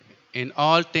In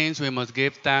all things we must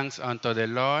give thanks unto the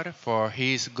Lord, for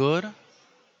he is good,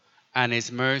 and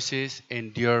his mercies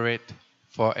endureth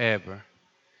forever.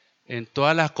 En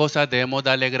todas las cosas debemos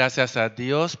darle gracias a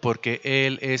Dios porque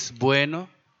Él es bueno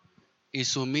y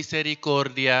su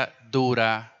misericordia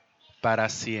dura para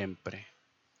siempre.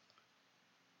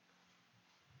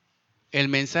 El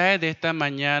mensaje de esta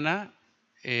mañana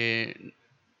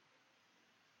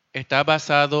está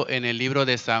basado en el libro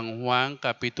de San Juan,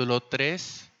 capítulo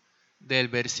 3, del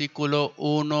versículo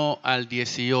 1 al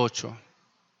 18.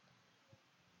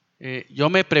 Yo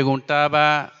me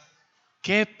preguntaba,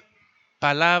 ¿qué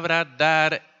palabra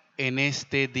dar en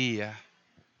este día?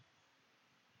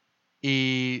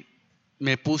 Y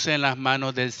me puse en las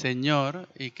manos del Señor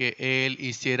y que Él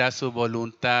hiciera su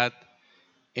voluntad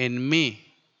en mí.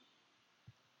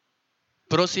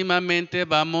 Próximamente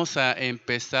vamos a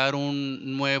empezar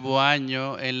un nuevo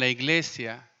año en la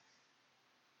iglesia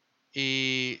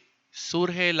y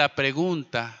surge la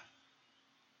pregunta,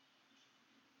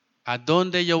 ¿a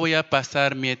dónde yo voy a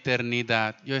pasar mi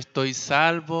eternidad? ¿Yo estoy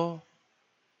salvo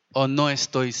o no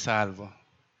estoy salvo?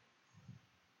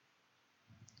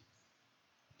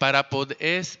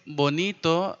 Es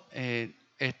bonito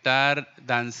estar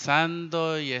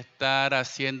danzando y estar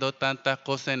haciendo tantas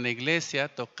cosas en la iglesia,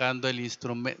 tocando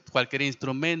cualquier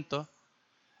instrumento,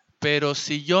 pero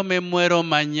si yo me muero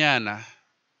mañana,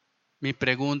 mi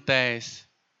pregunta es,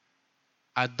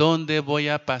 ¿a dónde voy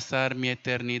a pasar mi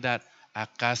eternidad?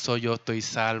 ¿Acaso yo estoy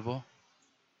salvo?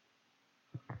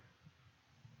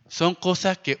 Son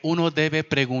cosas que uno debe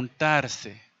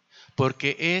preguntarse,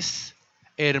 porque es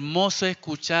hermoso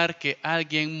escuchar que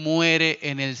alguien muere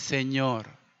en el Señor.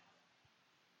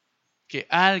 Que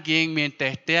alguien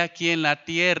mientras esté aquí en la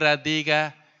tierra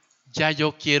diga, ya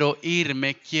yo quiero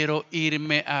irme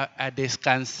a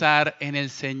descansar en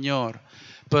el Señor.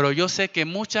 Pero yo sé que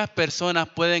muchas personas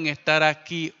pueden estar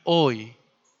aquí hoy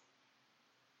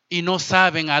y no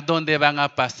saben a dónde van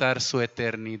a pasar su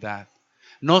eternidad.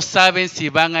 No saben si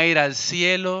van a ir al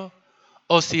cielo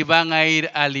o si van a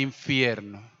ir al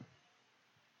infierno.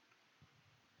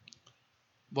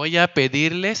 Voy a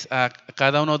pedirles a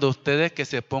cada uno de ustedes que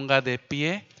se ponga de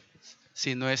pie,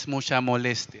 si no es mucha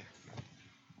molestia.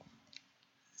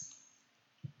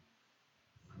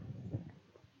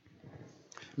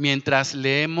 Mientras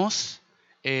leemos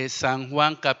San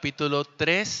Juan capítulo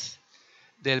 3,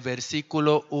 del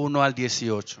versículo 1 al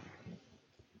 18.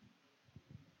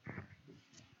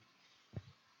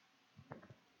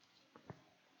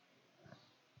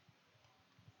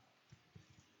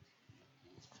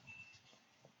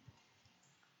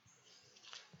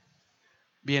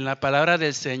 Bien, la palabra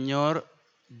del Señor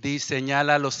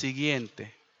señala lo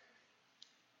siguiente.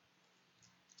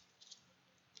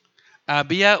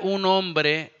 Había un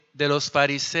hombre de los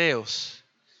fariseos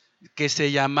que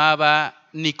se llamaba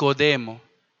Nicodemo,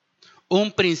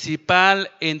 un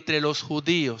principal entre los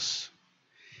judíos.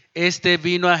 Este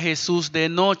vino a Jesús de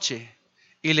noche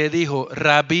y le dijo,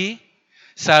 Rabí,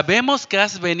 sabemos que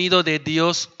has venido de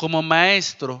Dios como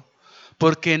maestro,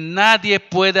 porque nadie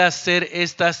puede hacer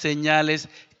estas señales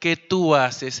que tú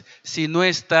haces si no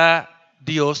está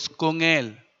Dios con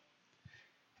él.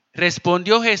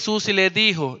 Respondió Jesús y le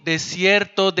dijo, de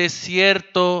cierto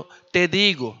te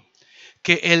digo,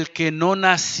 que el que no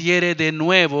naciere de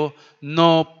nuevo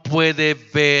no puede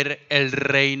ver el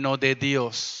reino de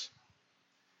Dios.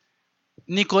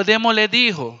 Nicodemo le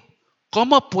dijo,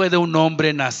 ¿cómo puede un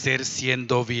hombre nacer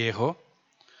siendo viejo?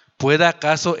 ¿Puede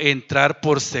acaso entrar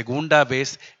por segunda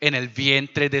vez en el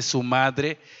vientre de su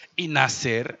madre y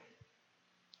nacer?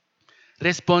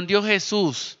 Respondió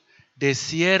Jesús, de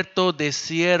cierto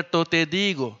te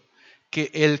digo, que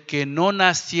el que no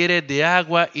naciere de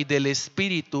agua y del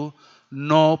Espíritu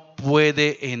no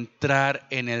puede entrar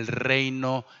en el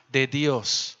reino de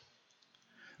Dios.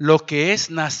 Lo que es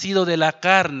nacido de la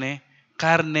carne,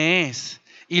 carne es,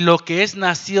 y lo que es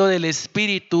nacido del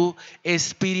Espíritu,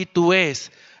 Espíritu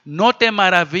es. No te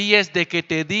maravilles de que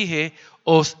te dije,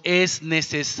 os es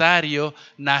necesario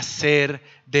nacer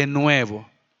de nuevo.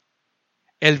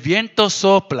 El viento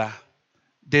sopla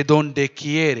de donde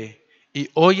quiere y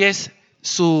oyes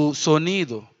su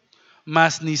sonido,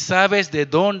 mas ni sabes de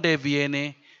dónde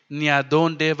viene ni a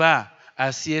dónde va.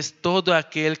 Así es todo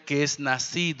aquel que es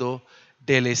nacido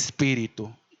del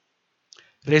Espíritu.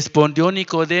 Respondió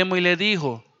Nicodemo y le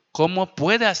dijo, ¿cómo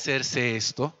puede hacerse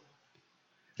esto?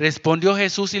 Respondió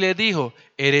Jesús y le dijo,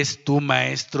 ¿eres tú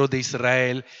maestro de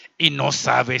Israel y no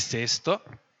sabes esto?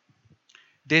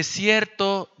 De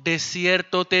cierto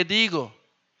te digo,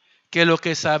 que lo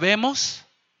que sabemos,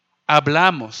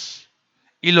 hablamos,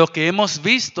 y lo que hemos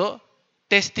visto,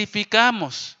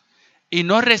 testificamos, y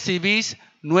no recibís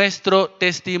nuestro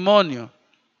testimonio.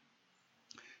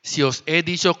 Si os he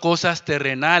dicho cosas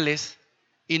terrenales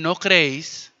y no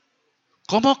creéis,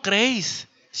 ¿cómo creéis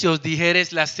si os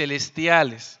dijeres las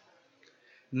celestiales?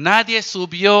 Nadie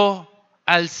subió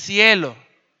al cielo,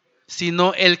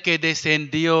 sino el que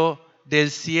descendió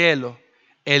del cielo,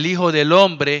 el Hijo del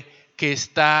Hombre que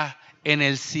está en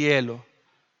el cielo.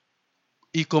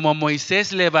 Y como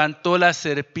Moisés levantó la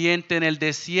serpiente en el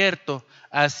desierto,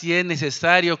 así es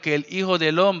necesario que el Hijo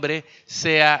del Hombre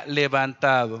sea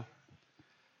levantado,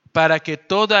 para que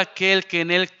todo aquel que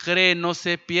en él cree no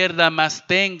se pierda, mas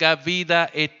tenga vida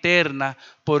eterna,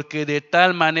 porque de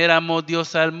tal manera amó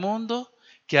Dios al mundo,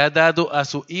 que ha dado a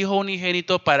su Hijo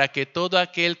unigénito, para que todo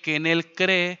aquel que en él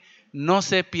cree no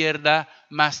se pierda,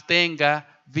 mas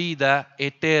tenga vida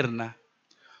eterna.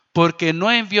 Porque no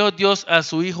envió Dios a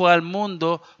su Hijo al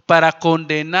mundo para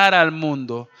condenar al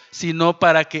mundo, sino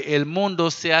para que el mundo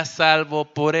sea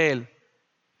salvo por él.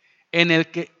 El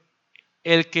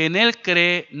que en él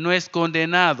cree no es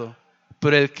condenado,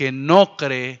 pero el que no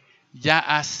cree ya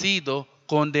ha sido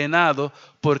condenado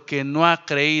porque no ha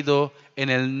creído en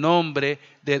el nombre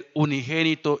del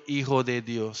unigénito Hijo de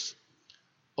Dios.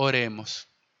 Oremos.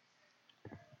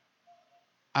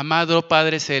 Amado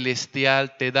Padre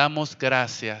Celestial, te damos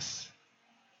gracias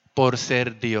por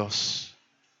ser Dios,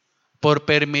 por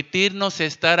permitirnos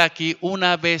estar aquí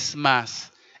una vez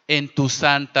más en tu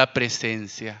santa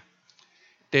presencia.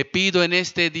 Te pido en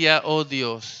este día, oh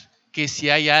Dios, que si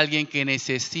hay alguien que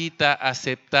necesita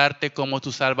aceptarte como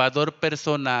tu Salvador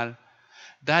personal,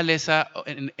 dale esa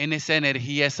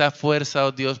energía, esa fuerza,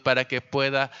 oh Dios, para que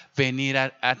pueda venir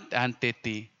ante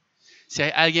ti. Si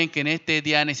hay alguien que en este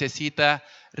día necesita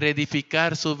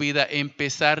reedificar su vida,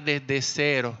 empezar desde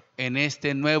cero en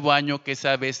este nuevo año que se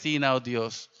avecina, oh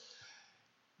Dios,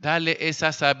 dale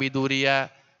esa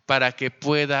sabiduría para que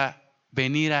pueda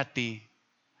venir a ti.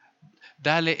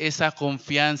 Dale esa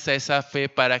confianza, esa fe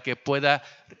para que pueda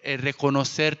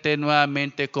reconocerte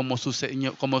nuevamente como su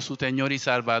Señor y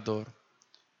Salvador.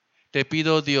 Te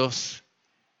pido, Dios,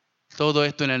 todo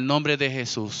esto en el nombre de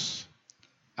Jesús.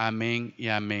 Amén y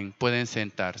amén. Pueden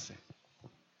sentarse.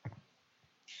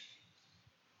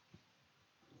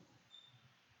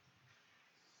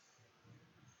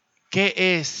 ¿Qué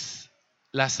es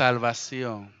la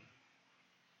salvación?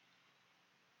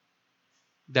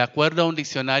 De acuerdo a un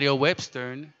diccionario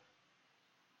Webster,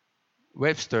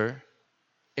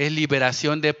 es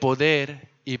liberación de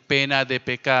poder y pena de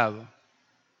pecado.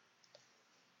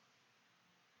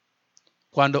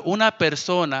 Cuando una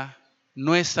persona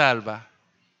no es salva,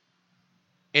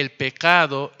 el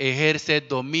pecado ejerce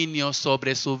dominio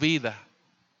sobre su vida.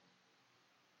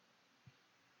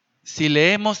 Si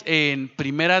leemos en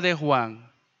Primera de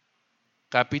Juan,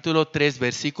 capítulo 3,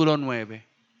 versículo 9,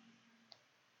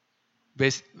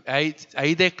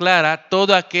 ahí declara: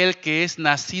 todo aquel que es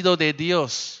nacido de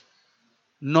Dios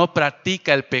no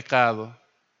practica el pecado,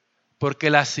 porque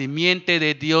la simiente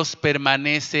de Dios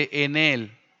permanece en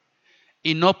él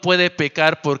y no puede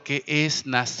pecar porque es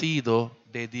nacido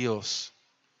de Dios.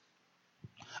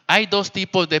 Hay dos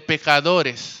tipos de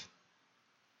pecadores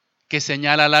que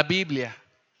señala la Biblia: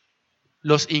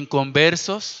 los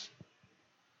inconversos,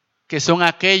 que son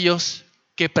aquellos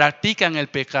que practican el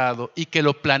pecado y que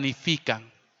lo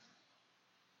planifican,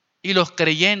 y los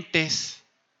creyentes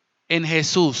en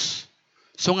Jesús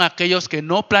son aquellos que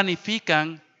no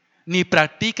planifican ni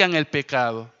practican el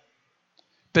pecado,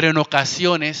 pero en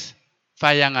ocasiones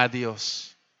fallan a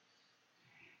Dios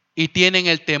y tienen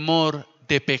el temor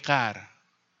de pecar.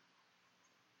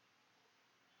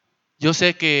 Yo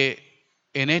sé que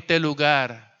en este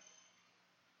lugar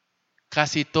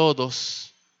casi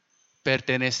todos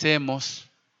pertenecemos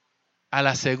a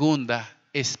la segunda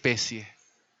especie.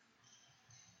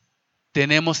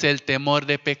 Tenemos el temor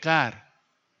de pecar.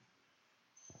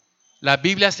 La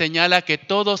Biblia señala que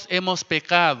todos hemos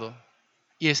pecado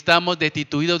y estamos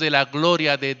destituidos de la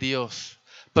gloria de Dios.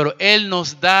 Pero Él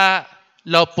nos da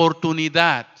la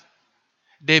oportunidad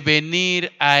de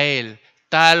venir a Él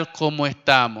tal como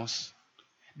estamos,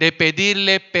 de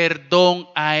pedirle perdón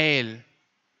a Él.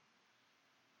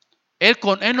 Él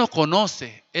nos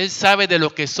conoce, Él sabe de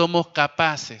lo que somos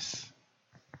capaces.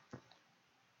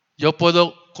 Yo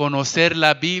puedo conocer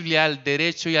la Biblia al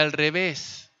derecho y al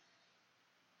revés,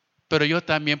 pero yo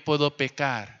también puedo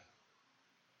pecar.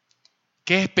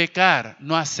 ¿Qué es pecar?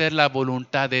 No hacer la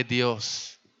voluntad de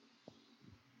Dios.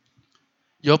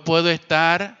 Yo puedo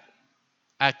estar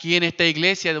aquí en esta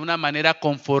iglesia de una manera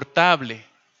confortable,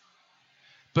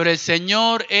 pero el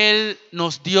Señor, Él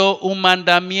nos dio un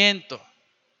mandamiento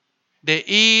de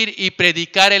ir y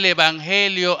predicar el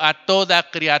evangelio a toda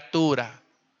criatura.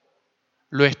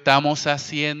 ¿Lo estamos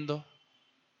haciendo?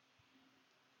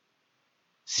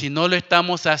 Si no lo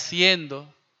estamos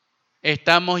haciendo,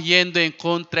 estamos yendo en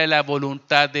contra de la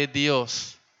voluntad de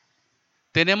Dios.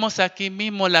 Tenemos aquí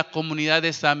mismo la comunidad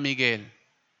de San Miguel.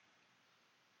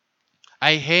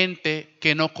 Hay gente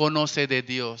que no conoce de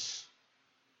Dios.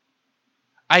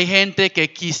 Hay gente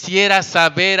que quisiera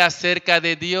saber acerca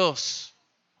de Dios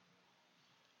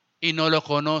y no lo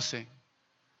conoce.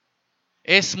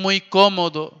 Es muy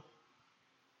cómodo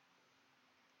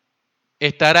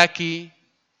estar aquí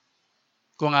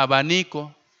con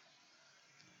abanico,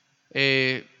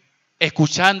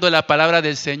 escuchando la palabra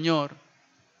del Señor,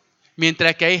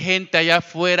 mientras que hay gente allá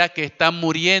afuera que está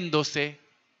muriéndose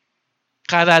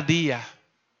cada día,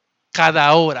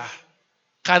 cada hora,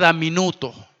 cada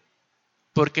minuto,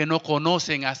 porque no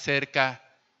conocen acerca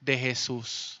de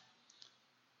Jesús.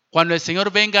 Cuando el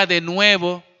Señor venga de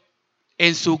nuevo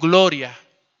en su gloria,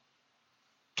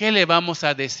 ¿qué le vamos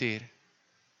a decir?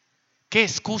 ¿Qué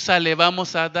excusa le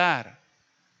vamos a dar?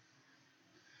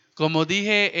 Como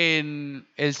dije en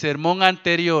el sermón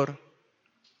anterior,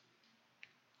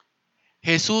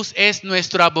 Jesús es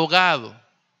nuestro abogado.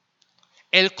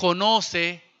 Él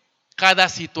conoce cada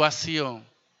situación.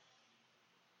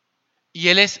 Y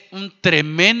Él es un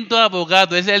tremendo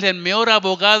abogado. Es el mejor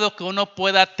abogado que uno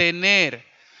pueda tener,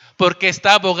 porque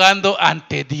está abogando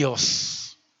ante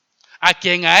Dios, a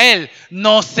quien a Él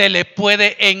no se le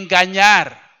puede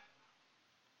engañar.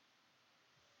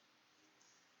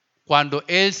 Cuando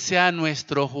Él sea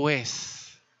nuestro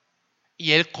juez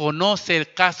y Él conoce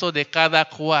el caso de cada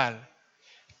cual,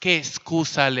 ¿qué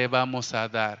excusa le vamos a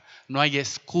dar? No hay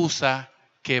excusa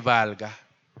que valga.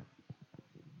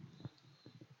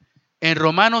 En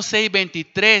Romanos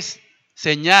 6:23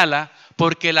 señala,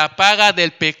 porque la paga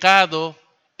del pecado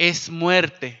es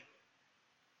muerte.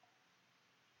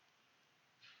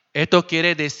 Esto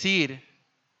quiere decir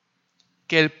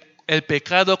que el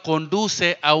pecado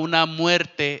conduce a una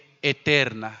muerte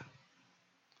eterna,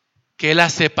 que es la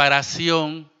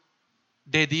separación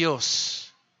de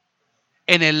Dios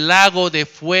en el lago de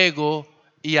fuego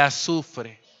y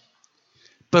azufre.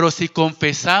 Pero si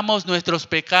confesamos nuestros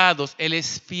pecados, Él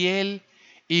es fiel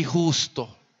y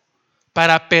justo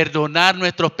para perdonar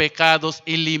nuestros pecados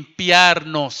y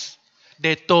limpiarnos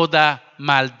de toda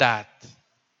maldad.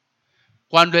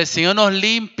 Cuando el Señor nos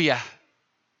limpia,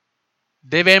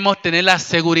 debemos tener la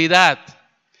seguridad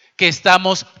que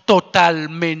estamos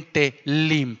totalmente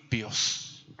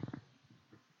limpios.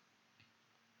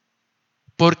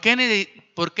 ¿Por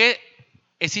qué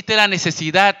existe la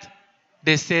necesidad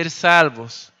de ser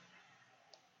salvos?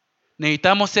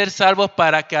 Necesitamos ser salvos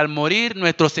para que al morir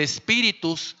nuestros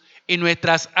espíritus y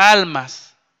nuestras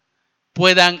almas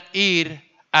puedan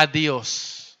ir a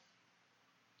Dios.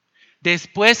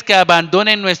 Después que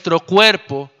abandonen nuestro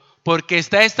cuerpo, porque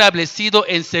está establecido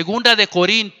en 2 de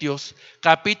Corintios,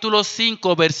 capítulo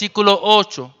 5, versículo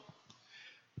 8.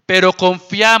 Pero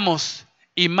confiamos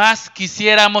y más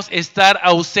quisiéramos estar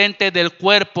ausentes del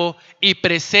cuerpo y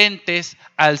presentes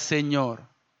al Señor.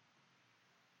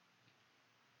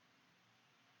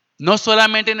 No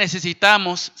solamente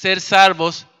necesitamos ser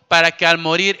salvos para que al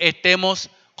morir estemos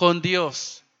con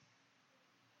Dios,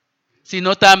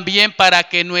 sino también para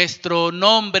que nuestro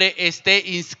nombre esté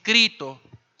inscrito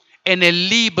en el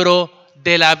libro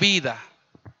de la vida.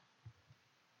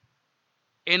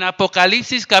 En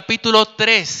Apocalipsis capítulo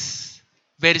 3,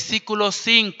 versículo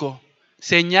 5,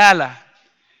 señala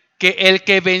que el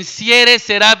que venciere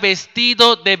será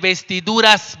vestido de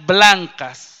vestiduras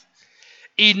blancas,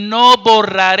 y no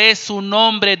borraré su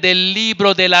nombre del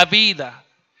libro de la vida,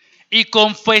 y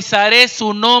confesaré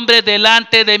su nombre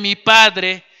delante de mi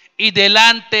Padre y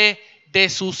delante de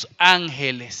sus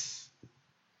ángeles.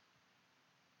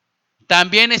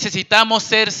 También necesitamos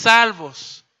ser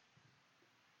salvos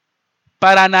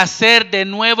para nacer de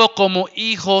nuevo como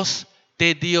hijos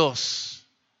de Dios.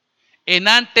 En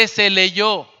antes se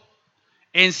leyó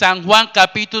en San Juan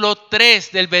capítulo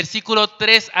 3, del versículo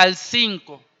 3 al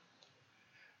 5.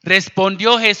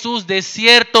 Respondió Jesús, de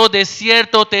cierto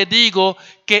te digo,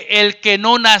 que el que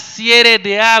no naciere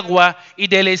de agua y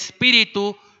del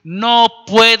Espíritu no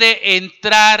puede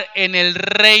entrar en el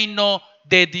reino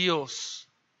de Dios.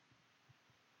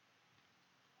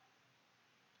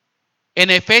 En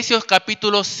Efesios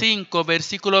capítulo 5,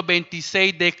 versículo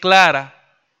 26 declara,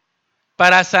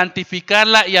 para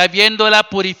santificarla y habiéndola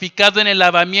purificado en el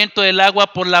lavamiento del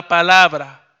agua por la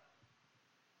palabra.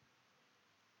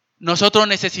 Nosotros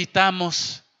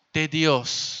necesitamos de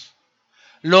Dios.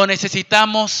 Lo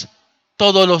necesitamos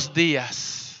todos los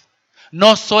días,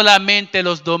 no solamente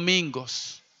los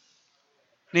domingos.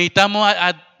 Necesitamos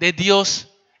de Dios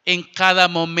en cada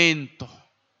momento.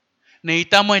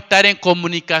 Necesitamos estar en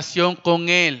comunicación con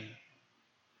Él.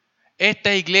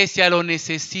 Esta iglesia lo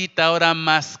necesita ahora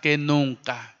más que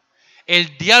nunca.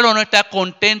 El diablo no está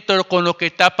contento con lo que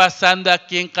está pasando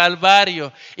aquí en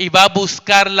Calvario y va a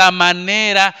buscar la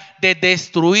manera de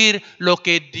destruir lo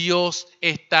que Dios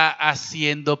está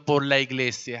haciendo por la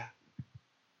iglesia.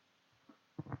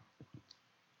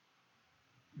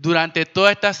 Durante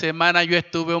toda esta semana yo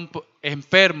estuve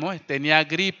enfermo, tenía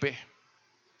gripe.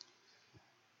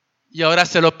 Y ahora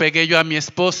se lo pegué yo a mi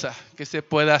esposa. ¿Qué se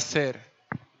puede hacer?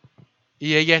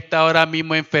 Y ella está ahora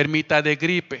mismo enfermita de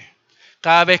gripe.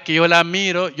 Cada vez que yo la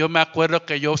miro, yo me acuerdo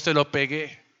que yo se lo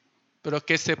pegué. Pero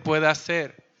 ¿qué se puede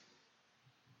hacer?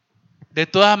 De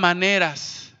todas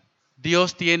maneras,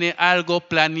 Dios tiene algo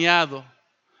planeado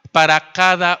para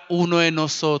cada uno de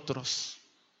nosotros.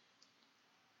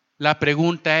 La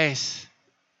pregunta es,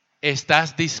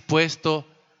 ¿estás dispuesto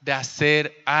de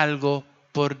hacer algo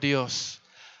por Dios?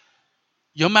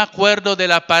 Yo me acuerdo de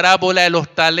la parábola de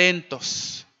los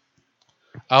talentos.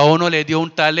 A uno le dio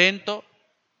un talento,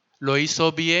 lo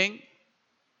hizo bien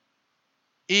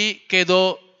y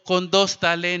quedó con 2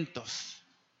 talentos.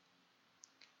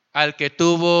 Al que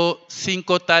tuvo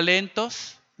 5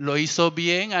 talentos, lo hizo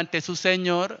bien ante su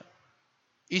Señor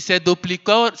y se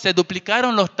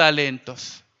duplicaron los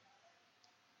talentos.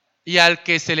 Y al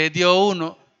que se le dio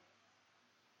 1,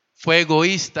 fue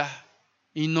egoísta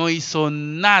y no hizo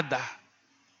nada.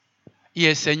 Y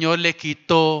el Señor le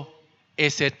quitó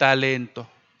ese talento.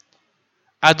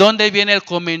 ¿A dónde viene el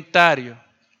comentario?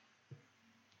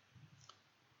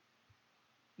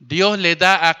 Dios le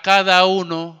da a cada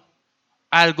uno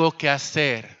algo que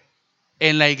hacer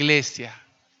en la iglesia.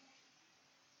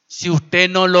 Si usted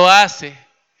no lo hace,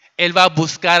 Él va a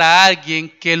buscar a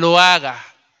alguien que lo haga.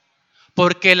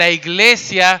 Porque la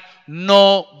iglesia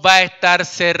no va a estar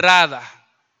cerrada.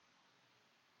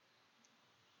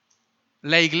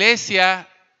 La iglesia,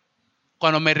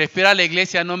 cuando me refiero a la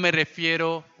iglesia, no me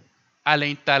refiero a la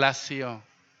instalación.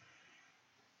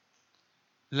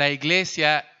 La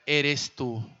iglesia eres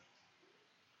tú.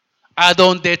 A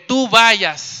donde tú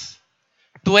vayas,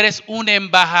 tú eres un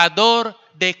embajador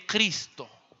de Cristo.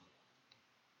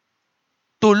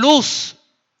 Tu luz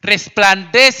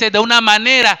resplandece de una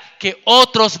manera que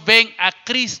otros ven a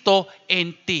Cristo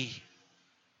en ti.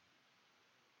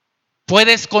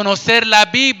 Puedes conocer la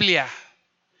Biblia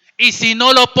y si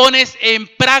no lo pones en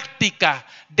práctica,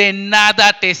 de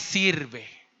nada te sirve.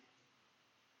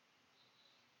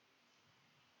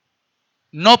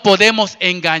 No podemos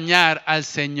engañar al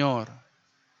Señor.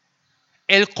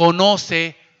 Él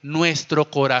conoce nuestro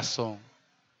corazón.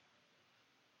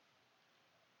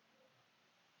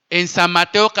 En San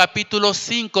Mateo capítulo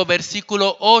 5,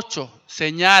 versículo 8,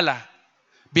 señala,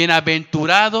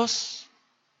 bienaventurados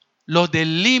los de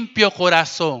limpio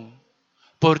corazón,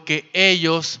 porque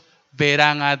ellos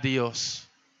verán a Dios.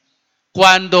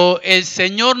 Cuando el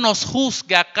Señor nos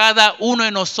juzgue a cada uno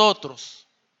de nosotros,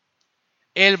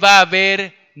 Él va a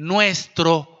ver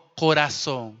nuestro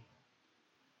corazón.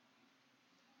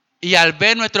 Y al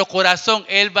ver nuestro corazón,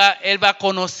 Él va a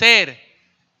conocer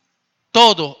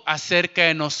todo acerca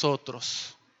de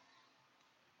nosotros.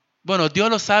 Bueno, Dios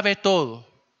lo sabe todo.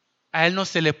 A Él no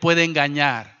se le puede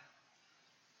engañar.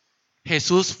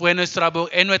 Jesús es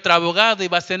nuestro abogado y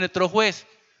va a ser nuestro juez.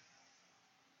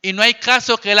 Y no hay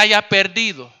caso que Él haya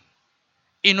perdido.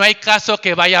 Y no hay caso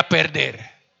que vaya a perder.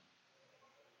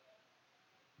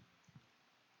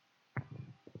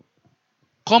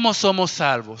 ¿Cómo somos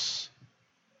salvos?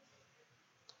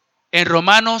 En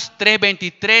Romanos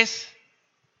 3:23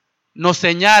 nos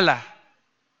señala,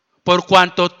 por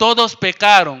cuanto todos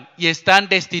pecaron y están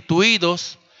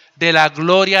destituidos de la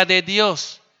gloria de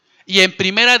Dios. Y en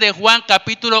 1 de Juan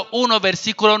capítulo 1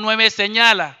 versículo 9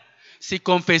 señala, si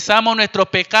confesamos nuestros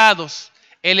pecados,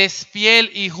 Él es fiel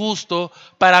y justo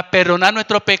para perdonar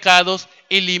nuestros pecados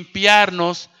y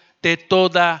limpiarnos de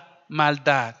toda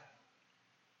maldad.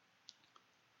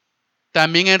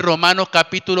 También en Romanos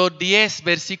capítulo 10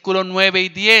 versículo 9 y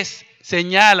 10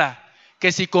 señala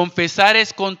que si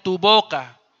confesares con tu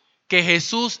boca que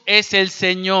Jesús es el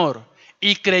Señor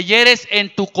y creyeres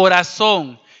en tu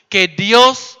corazón que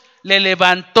Dios le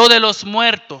levantó de los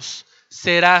muertos,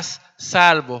 serás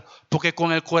salvo. Porque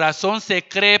con el corazón se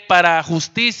cree para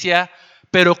justicia,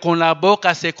 pero con la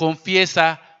boca se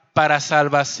confiesa para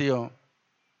salvación.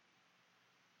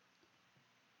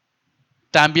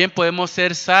 También podemos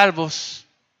ser salvos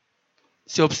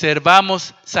si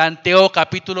observamos Santiago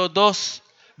capítulo 2,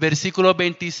 versículo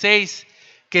 26,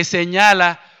 que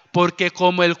señala, porque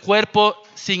como el cuerpo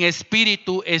sin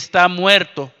espíritu está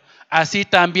muerto, así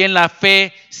también la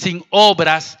fe sin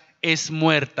obras es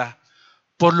muerta.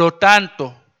 Por lo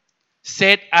tanto,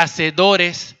 Sed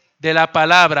hacedores de la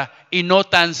palabra y no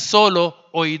tan solo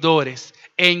oidores,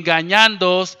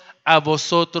 engañándoos a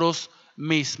vosotros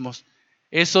mismos.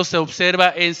 Eso se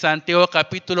observa en Santiago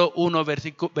capítulo 1,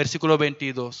 versículo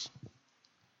 22.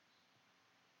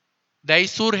 De ahí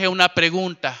surge una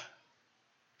pregunta.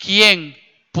 ¿Quién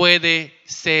puede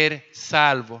ser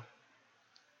salvo?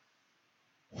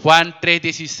 Juan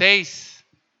 3:16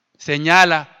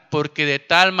 señala, porque de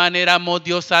tal manera amó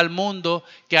Dios al mundo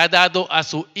que ha dado a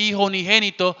su Hijo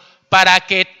unigénito para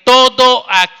que todo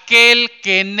aquel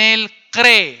que en Él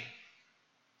cree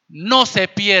no se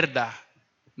pierda,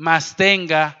 mas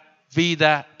tenga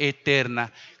vida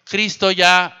eterna. Cristo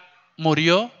ya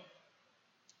murió.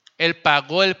 Él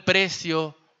pagó el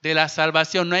precio de la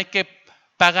salvación. No hay que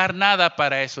pagar nada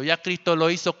para eso. Ya Cristo lo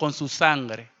hizo con su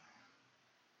sangre.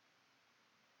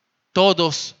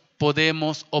 Todos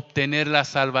podemos obtener la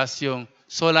salvación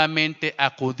solamente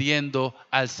acudiendo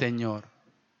al Señor.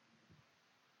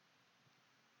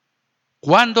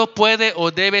 ¿Cuándo puede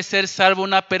o debe ser salvo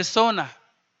una persona?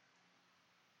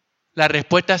 La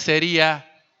respuesta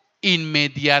sería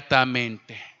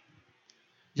inmediatamente.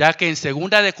 Ya que en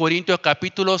 2 Corintios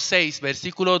capítulo 6,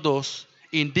 versículo 2,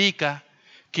 indica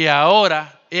que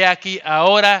ahora, he aquí,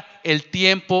 ahora el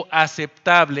tiempo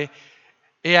aceptable,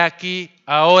 he aquí,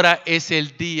 ahora es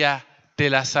el día de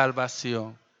la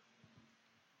salvación.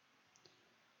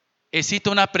 Existe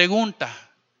una pregunta.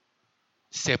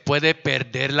 ¿Se puede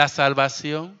perder la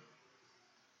salvación?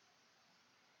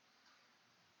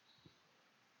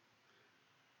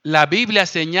 La Biblia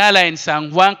señala en San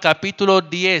Juan capítulo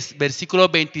 10, versículos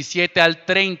 27 al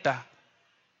 30.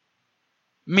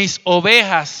 Mis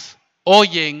ovejas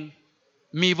oyen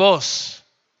mi voz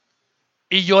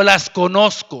y yo las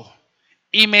conozco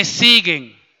y me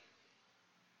siguen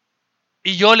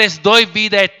y yo les doy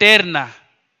vida eterna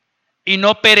y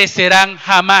no perecerán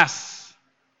jamás,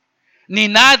 ni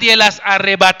nadie las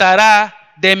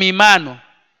arrebatará de mi mano.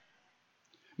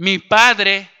 Mi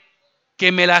Padre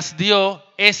que me las dio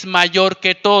es mayor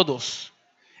que todos,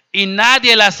 y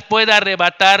nadie las puede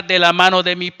arrebatar de la mano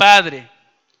de mi Padre.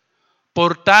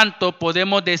 Por tanto,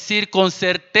 podemos decir con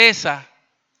certeza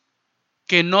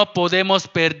que no podemos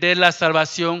perder la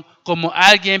salvación como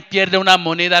alguien pierde una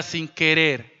moneda sin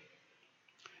querer,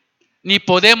 ni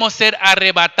podemos ser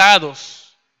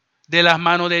arrebatados de las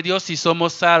manos de Dios si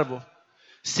somos salvos.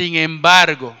 Sin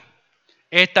embargo,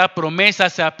 esta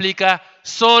promesa se aplica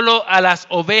solo a las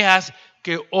ovejas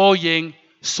que oyen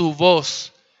su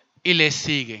voz y le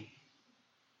siguen.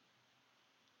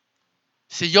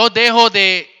 Si yo dejo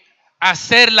de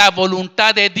hacer la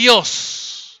voluntad de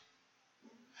Dios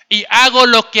y hago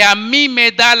lo que a mí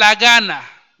me da la gana,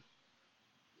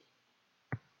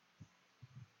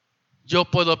 yo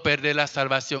puedo perder la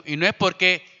salvación. Y no es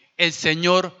porque el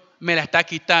Señor me la está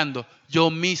quitando,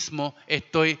 yo mismo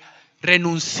estoy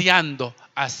renunciando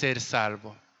a ser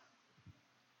salvo.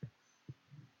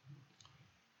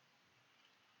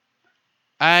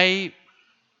 Hay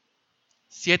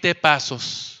 7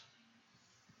 pasos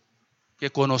que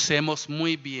conocemos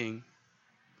muy bien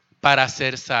para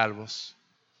ser salvos.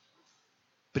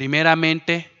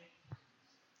 Primeramente,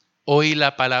 oír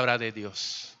la palabra de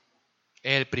Dios.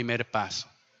 Es el primer paso.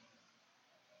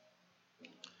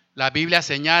 La Biblia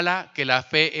señala que la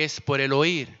fe es por el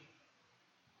oír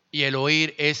y el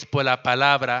oír es por la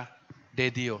palabra de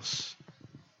Dios.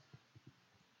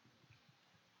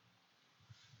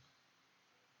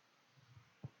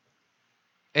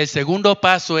 El segundo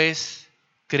paso es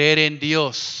creer en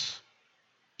Dios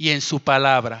y en su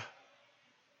palabra.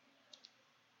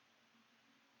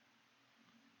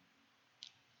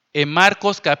 En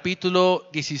Marcos capítulo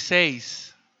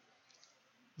 16,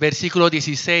 versículo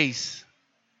 16,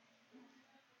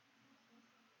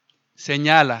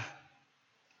 señala,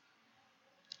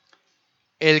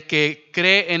 el que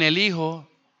cree en el Hijo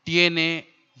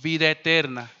tiene vida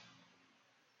eterna.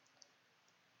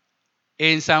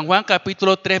 En San Juan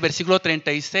capítulo 3, versículo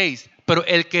 36, pero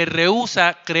el que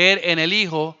rehúsa creer en el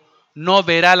Hijo no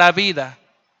verá la vida,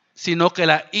 sino que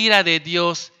la ira de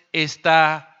Dios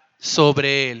está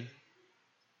sobre él.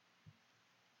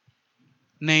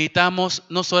 Necesitamos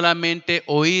no solamente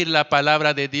oír la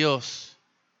palabra de Dios,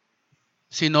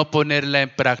 sino ponerla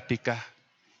en práctica,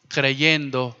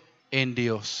 creyendo en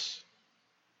Dios.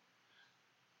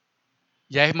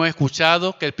 Ya hemos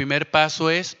escuchado que el primer paso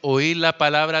es oír la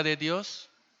palabra de Dios.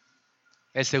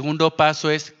 El segundo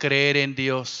paso es creer en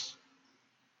Dios.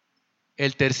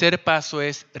 El tercer paso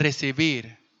es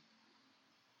recibir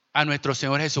a nuestro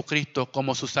Señor Jesucristo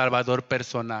como su Salvador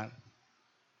personal.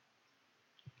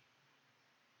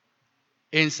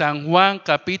 En San Juan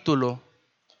capítulo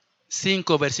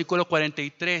 5, versículo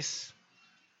 43.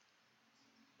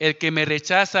 El que me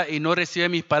rechaza y no recibe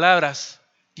mis palabras,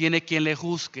 tiene quien le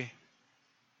juzgue.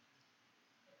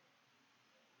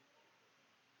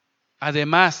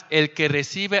 Además, el que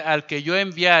recibe al que yo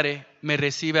enviare, me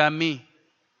recibe a mí.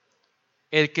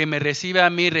 El que me recibe a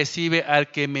mí, recibe al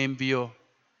que me envió.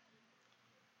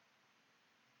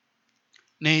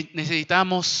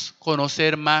 Necesitamos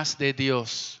conocer más de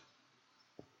Dios.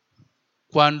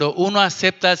 Cuando uno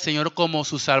acepta al Señor como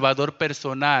su Salvador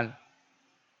personal,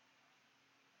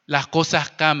 las cosas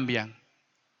cambian.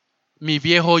 Mi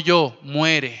viejo yo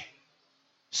muere.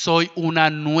 Soy una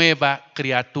nueva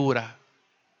criatura.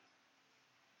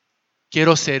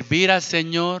 Quiero servir al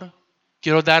Señor.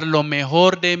 Quiero dar lo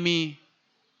mejor de mí.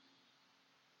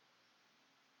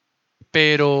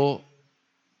 Pero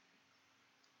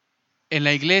en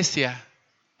la iglesia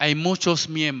hay muchos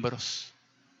miembros.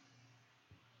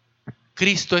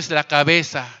 Cristo es la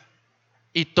cabeza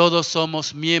y todos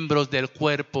somos miembros del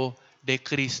cuerpo de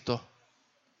Cristo.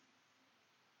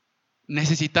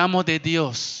 Necesitamos de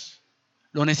Dios.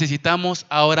 Lo necesitamos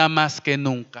ahora más que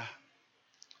nunca.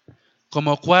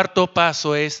 Como cuarto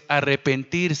paso es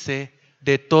arrepentirse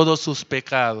de todos sus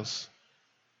pecados.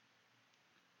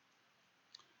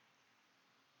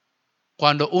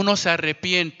 Cuando uno se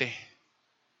arrepiente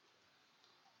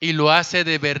y lo hace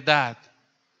de verdad,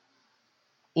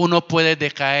 uno puede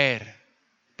decaer,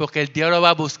 porque el diablo va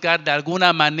a buscar de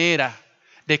alguna manera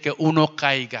de que uno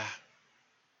caiga.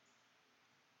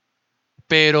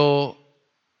 Pero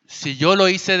si yo lo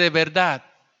hice de verdad,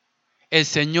 el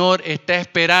Señor está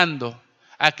esperando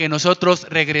a que nosotros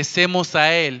regresemos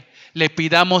a Él, le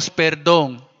pidamos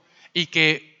perdón y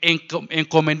que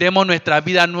encomendemos nuestra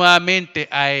vida nuevamente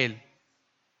a Él.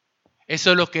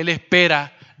 Eso es lo que Él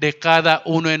espera de cada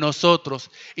uno de nosotros.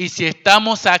 Y si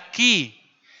estamos aquí,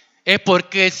 es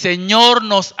porque el Señor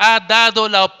nos ha dado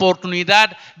la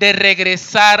oportunidad de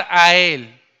regresar a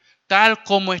Él, tal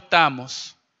como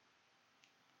estamos.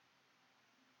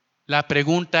 La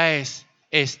pregunta es,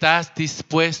 ¿estás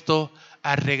dispuesto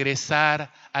a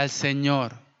regresar al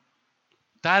Señor?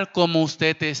 Tal como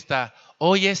usted está.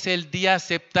 Hoy es el día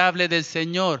aceptable del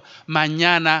Señor.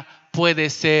 Mañana puede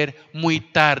ser muy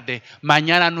tarde.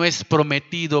 Mañana no es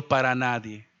prometido para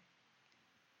nadie.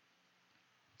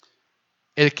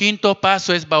 El quinto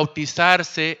paso es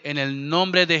bautizarse en el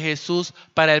nombre de Jesús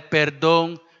para el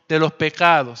perdón de los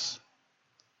pecados.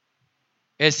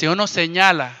 El Señor nos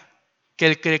señala que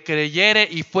el que creyere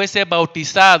y fuese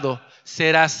bautizado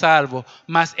será salvo,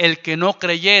 mas el que no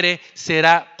creyere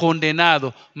será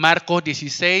condenado. Marcos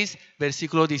 16,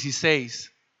 versículo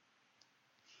 16.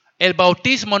 El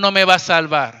bautismo no me va a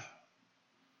salvar.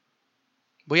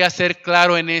 Voy a ser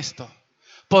claro en esto.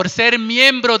 Por ser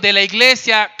miembro de la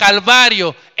iglesia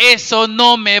Calvario, eso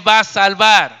no me va a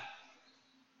salvar.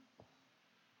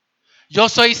 Yo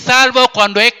soy salvo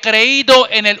cuando he creído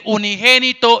en el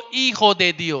unigénito Hijo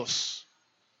de Dios.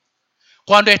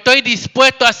 Cuando estoy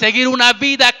dispuesto a seguir una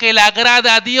vida que le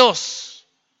agrada a Dios,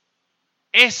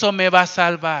 eso me va a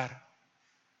salvar.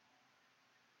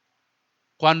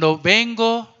 Cuando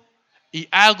vengo y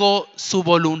hago su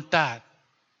voluntad.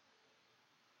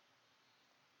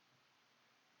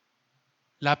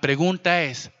 La pregunta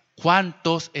es,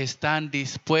 ¿cuántos están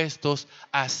dispuestos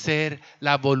a hacer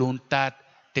la voluntad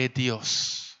de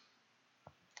Dios?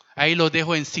 Ahí lo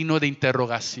dejo en signo de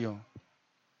interrogación.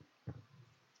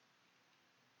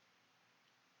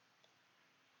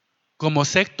 Como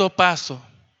sexto paso,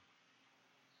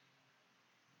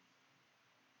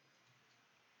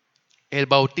 el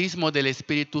bautismo del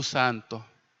Espíritu Santo.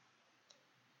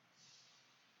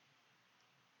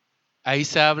 Ahí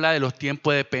se habla de los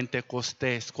tiempos de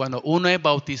Pentecostés. Cuando uno es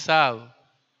bautizado,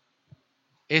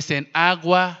 es en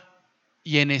agua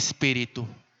y en espíritu.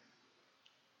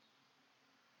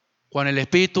 Cuando el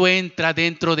Espíritu entra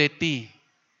dentro de ti,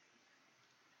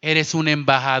 eres un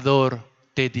embajador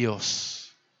de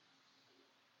Dios.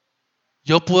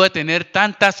 Yo puedo tener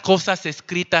tantas cosas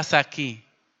escritas aquí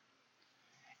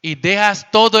y dejas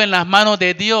todo en las manos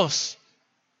de Dios.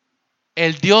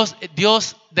 El Dios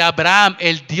de Abraham,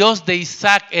 el Dios de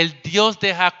Isaac, el Dios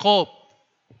de Jacob,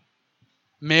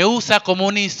 me usa como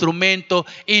un instrumento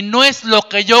y no es lo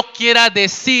que yo quiera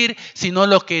decir, sino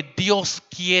lo que Dios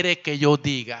quiere que yo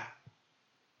diga.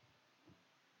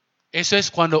 Eso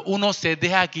es cuando uno se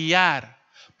deja guiar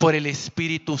por el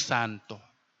Espíritu Santo.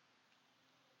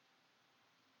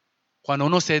 Cuando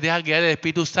uno se deja guiar del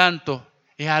Espíritu Santo,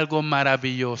 es algo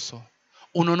maravilloso.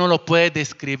 Uno no lo puede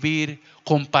describir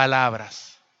con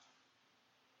palabras.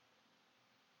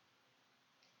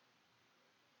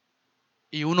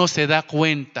 Y uno se da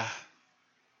cuenta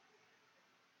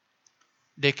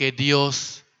de que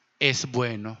Dios es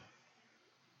bueno.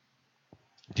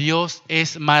 Dios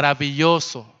es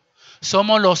maravilloso.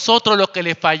 Somos nosotros los que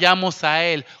le fallamos a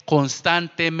Él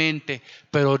constantemente,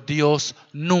 pero Dios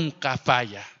nunca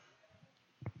falla.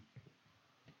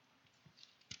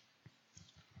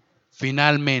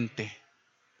 Finalmente,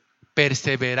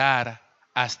 perseverar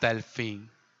hasta el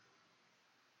fin.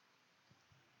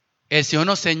 El Señor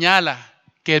nos señala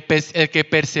que el que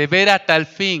persevera hasta el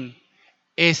fin,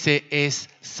 ese es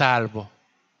salvo.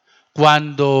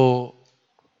 Cuando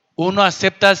uno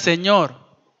acepta al Señor,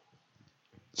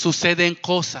 suceden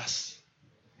cosas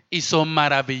y son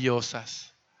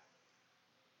maravillosas.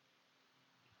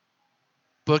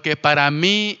 Porque para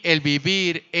mí el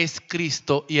vivir es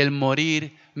Cristo y el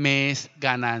morir me es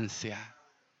ganancia.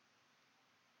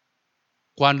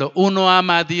 Cuando uno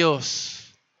ama a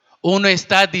Dios, uno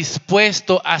está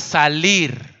dispuesto a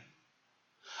salir.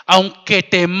 Aunque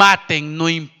te maten, no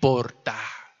importa.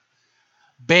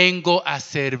 Vengo a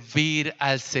servir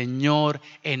al Señor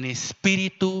en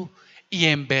espíritu y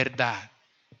en verdad.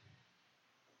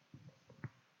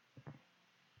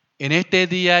 En este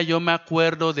día yo me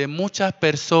acuerdo de muchas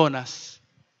personas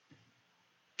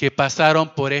que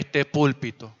pasaron por este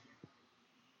púlpito.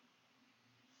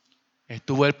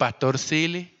 Estuvo el pastor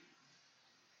Silly,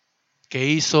 que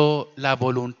hizo la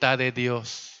voluntad de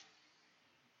Dios.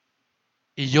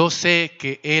 Y yo sé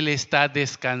que Él está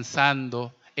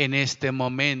descansando en este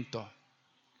momento,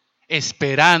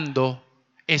 esperando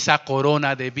esa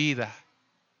corona de vida.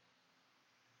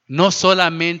 No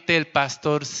solamente el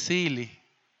pastor Silly,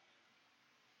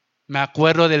 me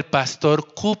acuerdo del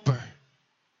pastor Cooper,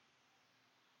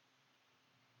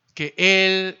 que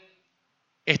él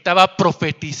estaba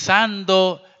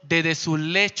profetizando desde su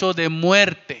lecho de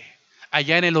muerte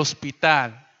allá en el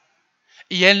hospital.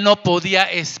 Y él no podía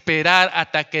esperar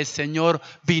hasta que el Señor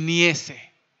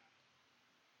viniese.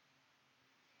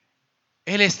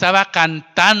 Él estaba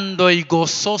cantando y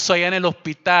gozoso allá en el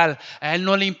hospital. A él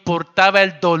no le importaba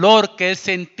el dolor que él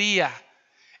sentía.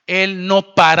 Él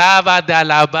no paraba de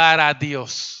alabar a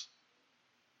Dios.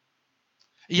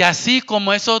 Y así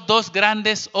como esos dos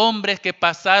grandes hombres que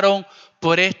pasaron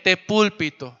por este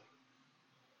púlpito,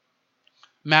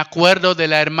 me acuerdo de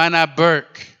la hermana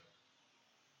Burke,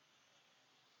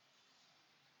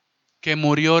 que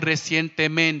murió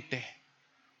recientemente.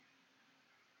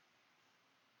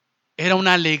 Era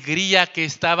una alegría que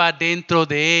estaba dentro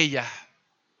de ella.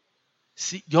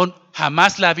 Sí, yo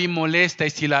jamás la vi molesta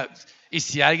y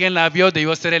si alguien la vio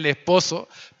debió ser el esposo,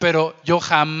 pero yo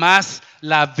jamás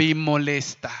la vi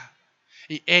molesta.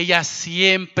 Y ella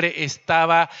siempre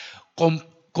estaba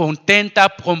contenta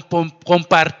con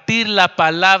compartir la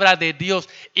palabra de Dios,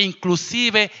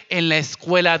 inclusive en la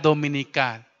escuela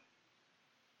dominical.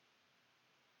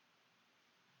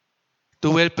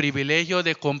 Tuve el privilegio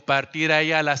de compartir a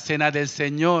ella la cena del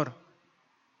Señor.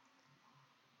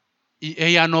 Y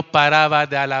ella no paraba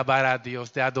de alabar a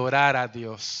Dios, de adorar a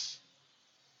Dios.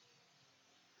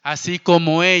 Así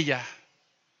como ella,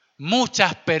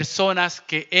 muchas personas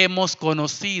que hemos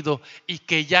conocido y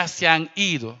que ya se han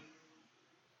ido,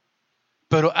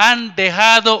 pero han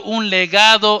dejado un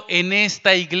legado en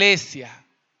esta iglesia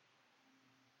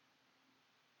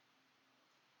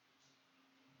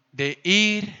de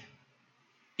ir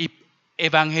y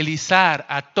evangelizar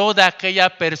a toda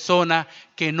aquella persona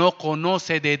que no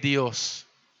conoce de Dios.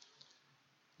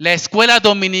 La escuela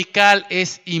dominical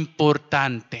es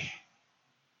importante.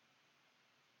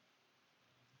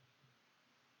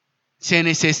 Se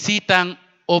necesitan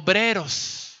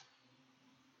obreros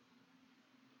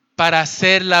para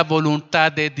hacer la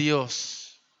voluntad de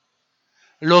Dios.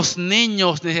 Los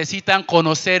niños necesitan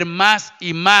conocer más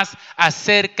y más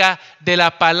acerca de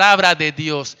la palabra de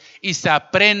Dios y se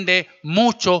aprende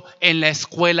mucho en la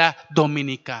escuela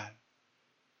dominical.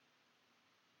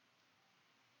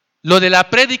 Lo de la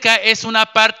prédica es una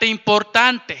parte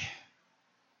importante.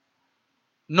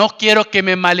 No quiero que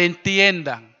me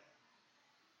malentiendan,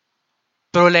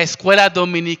 pero la escuela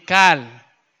dominical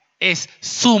es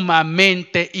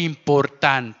sumamente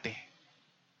importante.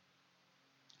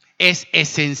 Es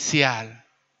esencial.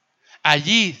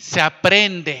 Allí se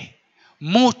aprende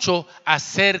mucho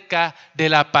acerca de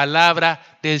la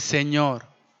palabra del Señor.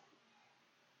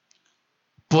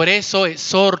 Por eso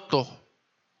exhorto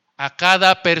a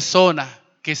cada persona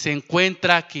que se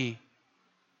encuentra aquí,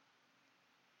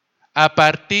 a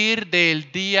partir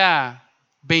del día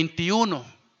 21,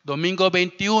 domingo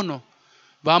 21,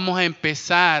 vamos a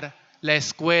empezar la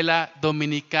escuela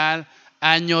dominical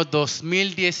año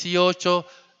 2018,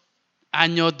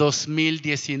 año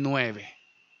 2019.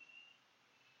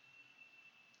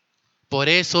 Por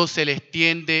eso se les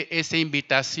tiende esa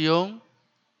invitación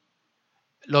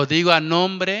Lo digo a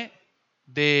nombre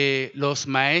de los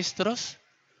maestros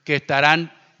que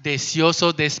estarán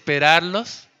deseosos de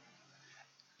esperarlos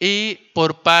y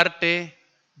por parte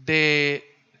de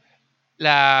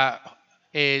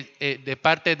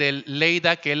parte de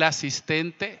Leida, que es la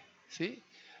asistente, ¿sí?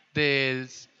 de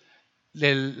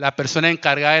la persona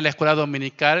encargada de la escuela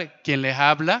dominical, quien les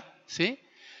habla, ¿sí?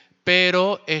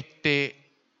 Pero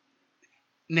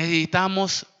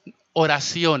necesitamos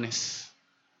oraciones,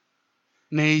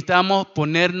 necesitamos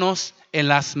ponernos en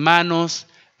las manos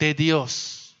de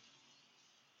Dios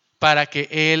para que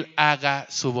Él haga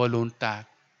su voluntad.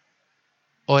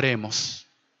 Oremos.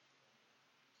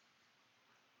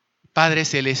 Padre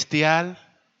Celestial,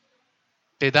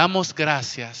 te damos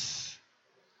gracias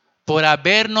por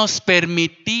habernos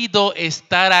permitido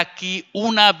estar aquí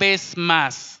una vez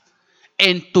más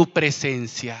en tu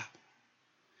presencia.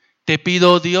 Te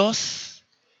pido, Dios,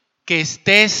 que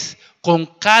estés con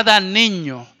cada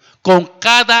niño, con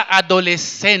cada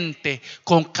adolescente,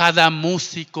 con cada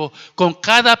músico, con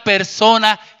cada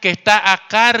persona que está a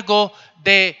cargo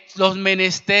de los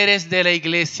menesteres de la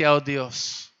iglesia, oh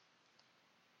Dios.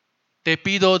 Te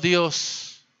pido,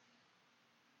 Dios,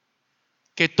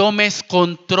 que tomes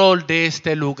control de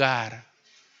este lugar,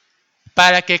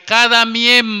 para que cada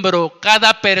miembro,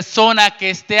 cada persona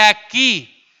que esté aquí,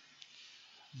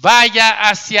 vaya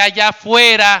hacia allá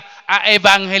afuera a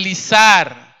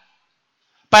evangelizar,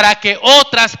 para que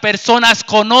otras personas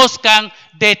conozcan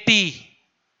de ti.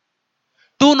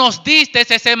 Tú nos diste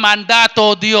ese mandato,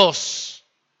 oh Dios,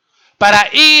 para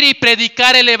ir y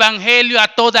predicar el evangelio a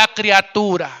toda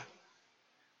criatura.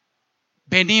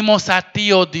 Venimos a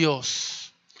ti, oh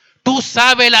Dios. Tú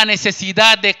sabes la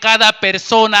necesidad de cada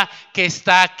persona que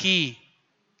está aquí.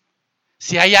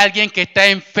 Si hay alguien que está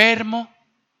enfermo,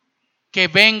 que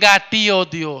venga a ti, oh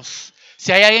Dios.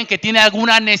 Si hay alguien que tiene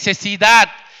alguna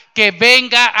necesidad, que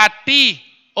venga a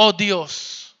ti, oh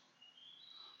Dios.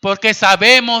 Porque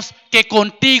sabemos que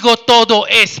contigo todo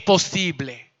es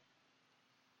posible.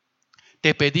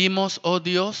 Te pedimos, oh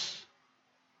Dios,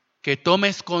 que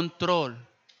tomes control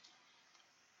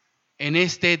en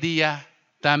este día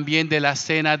también de la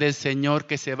cena del Señor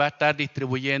que se va a estar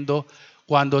distribuyendo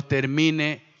cuando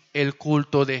termine el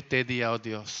culto de este día, oh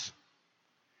Dios.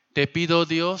 Te pido,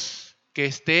 Dios, que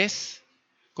estés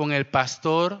con el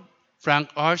pastor Frank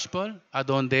Archbold, a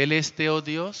donde él esté, oh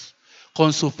Dios,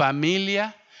 con su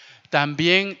familia.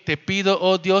 También te pido,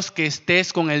 oh Dios, que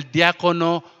estés con el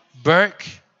diácono Burke.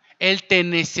 Él te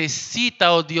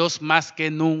necesita, oh Dios, más que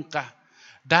nunca.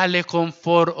 Dale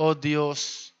confort, oh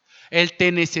Dios. Él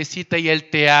te necesita y Él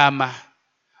te ama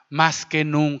más que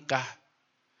nunca.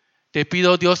 Te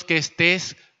pido, Dios, que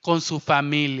estés con su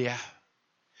familia.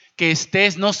 Que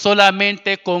estés no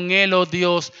solamente con él, oh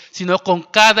Dios, sino con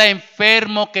cada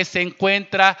enfermo que se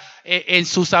encuentra en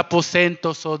sus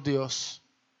aposentos, oh Dios.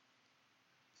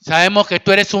 Sabemos que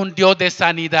tú eres un Dios de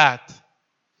sanidad.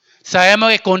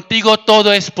 Sabemos que contigo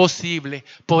todo es posible.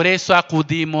 Por eso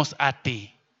acudimos a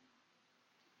ti.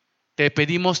 Te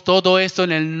pedimos todo esto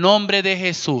en el nombre de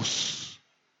Jesús.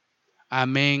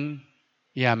 Amén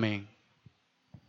y amén.